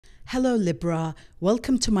Hello Libra,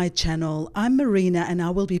 welcome to my channel. I'm Marina and I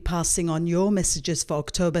will be passing on your messages for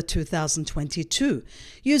October 2022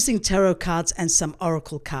 using tarot cards and some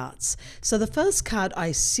oracle cards. So the first card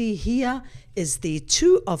I see here is the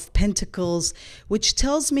Two of Pentacles, which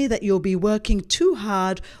tells me that you'll be working too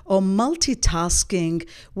hard or multitasking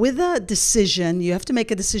with a decision. You have to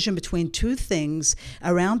make a decision between two things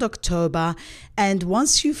around October, and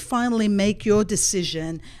once you finally make your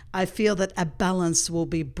decision, I feel that a balance will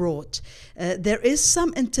be brought. There is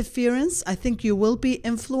some interference. I think you will be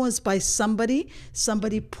influenced by somebody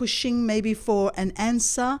pushing maybe for an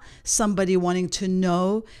answer, somebody wanting to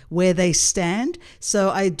know where they stand. So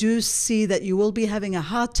I do see that you will be having a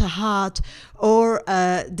heart-to-heart or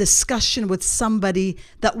a discussion with somebody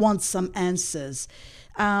that wants some answers.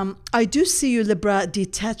 I do see you, Libra,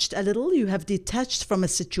 detached a little. You have detached from a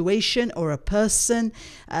situation or a person.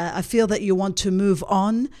 I feel that you want to move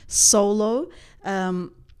on solo,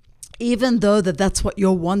 even though that's what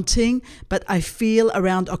you're wanting. But I feel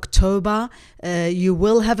around October, you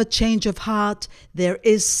will have a change of heart. There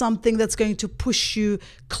is something that's going to push you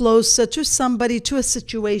closer to somebody, to a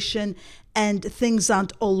situation, and things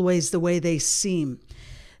aren't always the way they seem.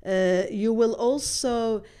 You will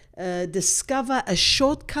also discover a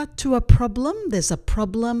shortcut to a problem. There's a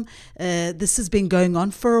problem. This has been going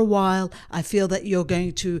on for a while. I feel that you're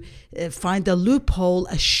going to find a loophole,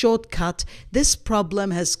 a shortcut. This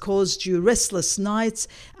problem has caused you restless nights,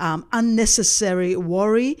 unnecessary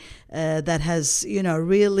worry that has,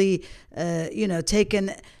 really,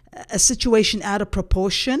 taken a situation out of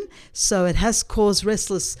proportion. So it has caused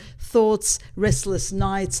restless thoughts, restless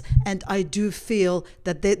nights, and I do feel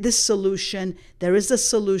that there is a solution, there is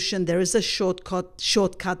a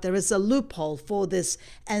shortcut, there is a loophole for this,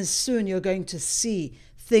 and soon you're going to see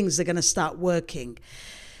things are going to start working.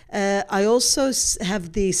 I also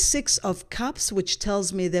have the Six of Cups, which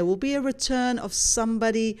tells me there will be a return of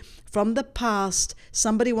somebody from the past.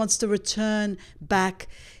 Somebody wants to return back.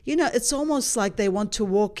 It's almost like they want to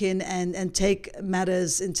walk in and take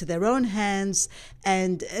matters into their own hands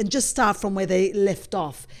and just start from where they left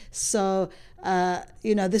off. So,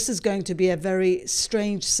 this is going to be a very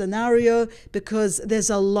strange scenario because there's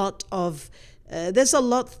a lot of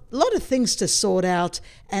things to sort out,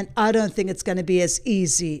 and I don't think it's going to be as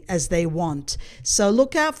easy as they want. So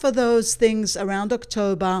look out for those things around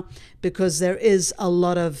October, because there is a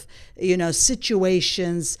lot of,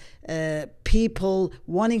 situations, people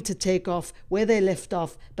wanting to take off where they left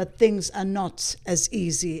off, but things are not as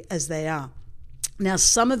easy as they are. Now,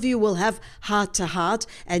 some of you will have heart-to-heart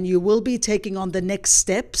and you will be taking on the next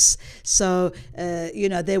steps. So,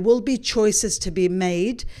 there will be choices to be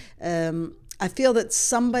made. I feel that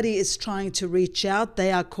somebody is trying to reach out.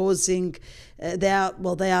 They are causing,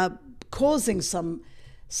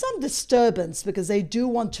 some disturbance because they do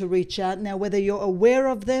want to reach out. Now, whether you're aware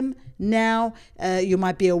of them now, you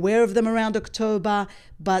might be aware of them around October,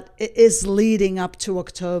 but it is leading up to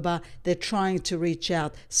October. They're trying to reach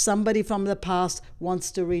out. Somebody from the past wants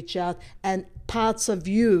to reach out, and parts of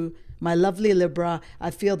you, my lovely Libra, I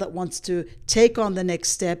feel that wants to take on the next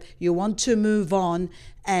step. You want to move on,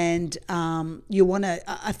 and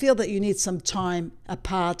I feel that you need some time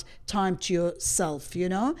apart, time to yourself,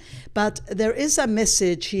 But there is a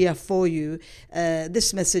message here for you.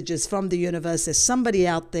 This message is from the universe. There's somebody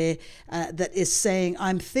out there that is saying,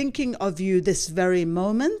 I'm thinking of you this very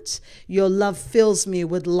moment. Your love fills me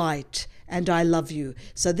with light, and I love you.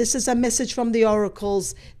 So this is a message from the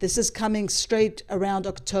oracles. This is coming straight around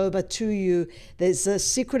October to you. There's a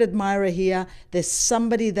secret admirer here. There's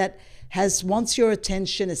somebody that wants your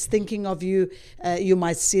attention, is thinking of you. You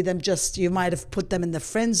might see them you might have put them in the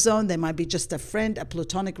friend zone. They might be just a friend, a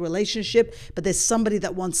platonic relationship, but there's somebody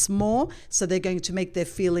that wants more, so they're going to make their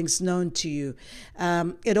feelings known to you.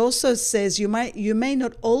 It also says you may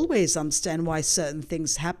not always understand why certain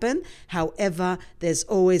things happen. However, there's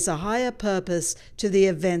always a higher purpose to the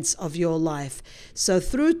events of your life. So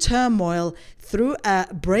through turmoil, through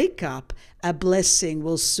a breakup, a blessing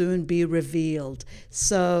will soon be revealed.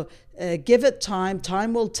 So give it time.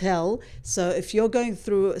 Time will tell. So if you're going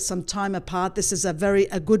through some time apart, this is a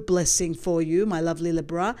good blessing for you, my lovely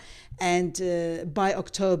Libra. And by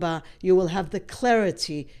October, you will have the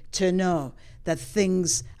clarity to know that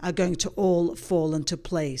things are going to all fall into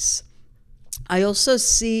place. I also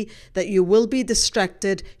see that you will be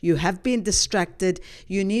distracted. You have been distracted.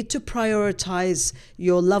 You need to prioritize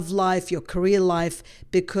your love life, your career life,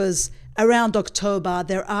 because around October,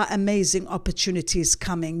 there are amazing opportunities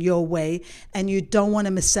coming your way, and you don't want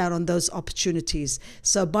to miss out on those opportunities.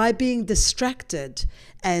 So by being distracted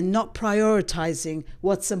and not prioritizing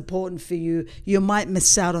what's important for you, you might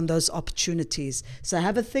miss out on those opportunities. So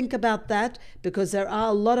have a think about that, because there are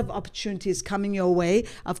a lot of opportunities coming your way.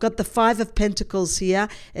 I've got the 5 of Pentacles here.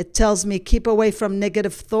 It tells me keep away from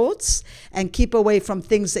negative thoughts and keep away from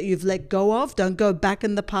things that you've let go of. Don't go back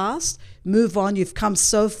in the past. Move on. You've come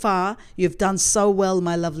so far. You've done so well,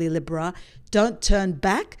 my lovely Libra. Don't turn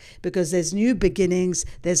back, because there's new beginnings.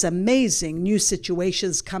 There's amazing new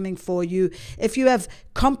situations coming for you. If you have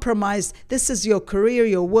compromised, this is your career,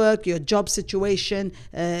 your work, your job situation.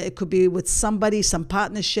 It could be with somebody, some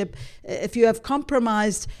partnership. If you have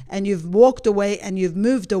compromised and you've walked away and you've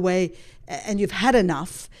moved away and you've had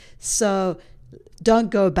enough, so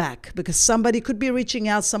don't go back, because somebody could be reaching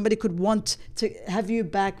out. Somebody could want to have you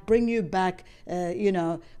back, bring you back,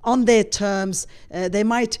 on their terms. They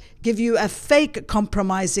might give you a fake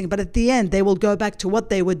compromising, but at the end, they will go back to what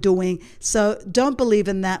they were doing. So don't believe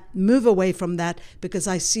in that. Move away from that, because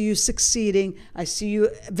I see you succeeding. I see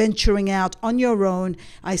you venturing out on your own.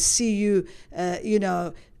 I see you,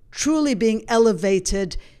 truly being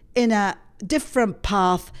elevated in a different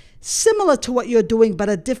path, similar to what you're doing, but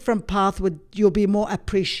a different path. You'll be more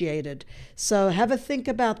appreciated. So have a think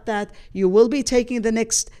about that. You will be taking the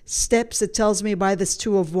next steps, it tells me, by this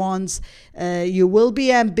 2 of Wands. You will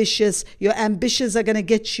be ambitious. Your ambitions are going to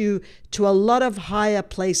get you to a lot of higher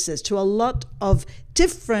places, to a lot of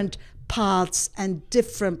different paths and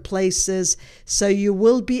different places. So you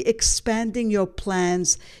will be expanding your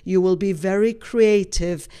plans. You will be very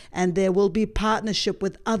creative, and there will be partnership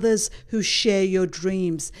with others who share your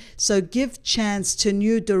dreams. So give chance to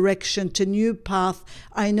new direction, to new path.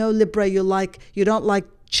 I know, Libra, you don't like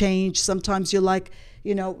change. Sometimes you like,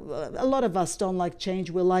 a lot of us don't like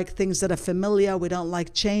change. We like things that are familiar. We don't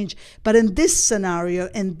like change. But in this scenario,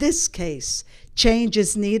 in this case, change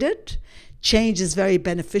is needed. Change is very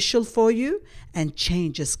beneficial for you, and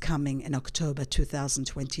change is coming in October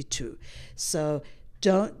 2022. So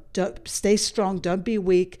don't stay strong. Don't be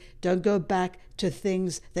weak. Don't go back to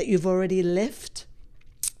things that you've already left,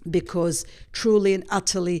 because truly and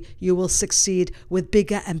utterly you will succeed with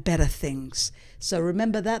bigger and better things. So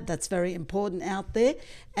remember that. That's very important out there.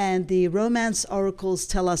 And the romance oracles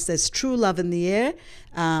tell us there's true love in the air.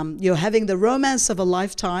 You're having the romance of a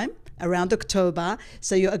lifetime around October.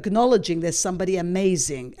 So you're acknowledging there's somebody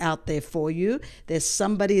amazing out there for you. There's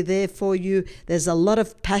somebody there for you. There's a lot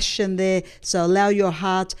of passion there. So allow your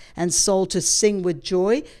heart and soul to sing with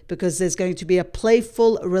joy, because there's going to be a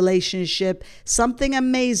playful relationship, something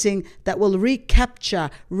amazing that will recapture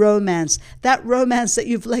romance. That romance that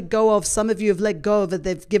you've let go of, some of you have let go of it,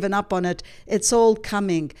 they've given up on it. It's all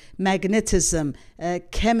coming. Magnetism,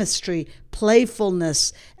 chemistry,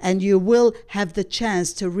 playfulness, and you will have the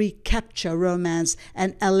chance to recapture romance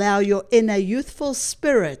and allow your inner youthful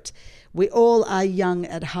spirit. We all are young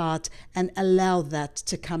at heart, and allow that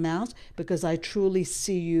to come out, because I truly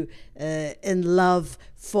see you in love,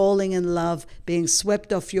 falling in love, being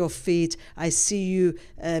swept off your feet. I see you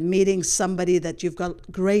meeting somebody that you've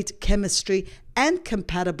got great chemistry and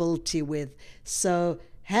compatibility with. So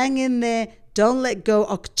hang in there. Don't let go.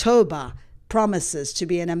 October promises to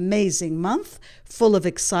be an amazing month, full of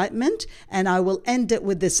excitement. And I will end it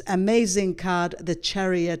with this amazing card, the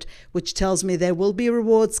Chariot, which tells me there will be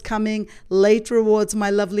rewards coming, late rewards, my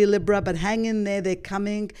lovely Libra, but hang in there, they're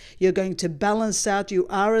coming. You're going to balance out. You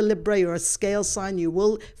are a Libra, you're a scale sign, you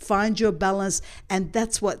will find your balance, and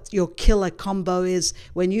that's what your killer combo is.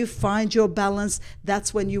 When you find your balance,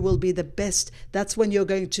 that's when you will be the best. That's when you're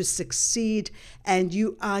going to succeed, and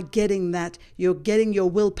you are getting that. You're getting your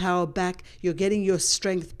willpower back. You're getting your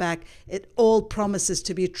strength back. It all promises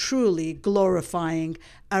to be truly glorifying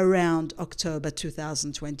around October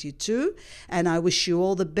 2022. And I wish you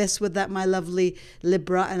all the best with that, my lovely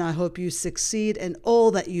Libra, and I hope you succeed in all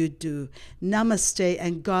that you do. Namaste,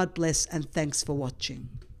 and God bless, and thanks for watching.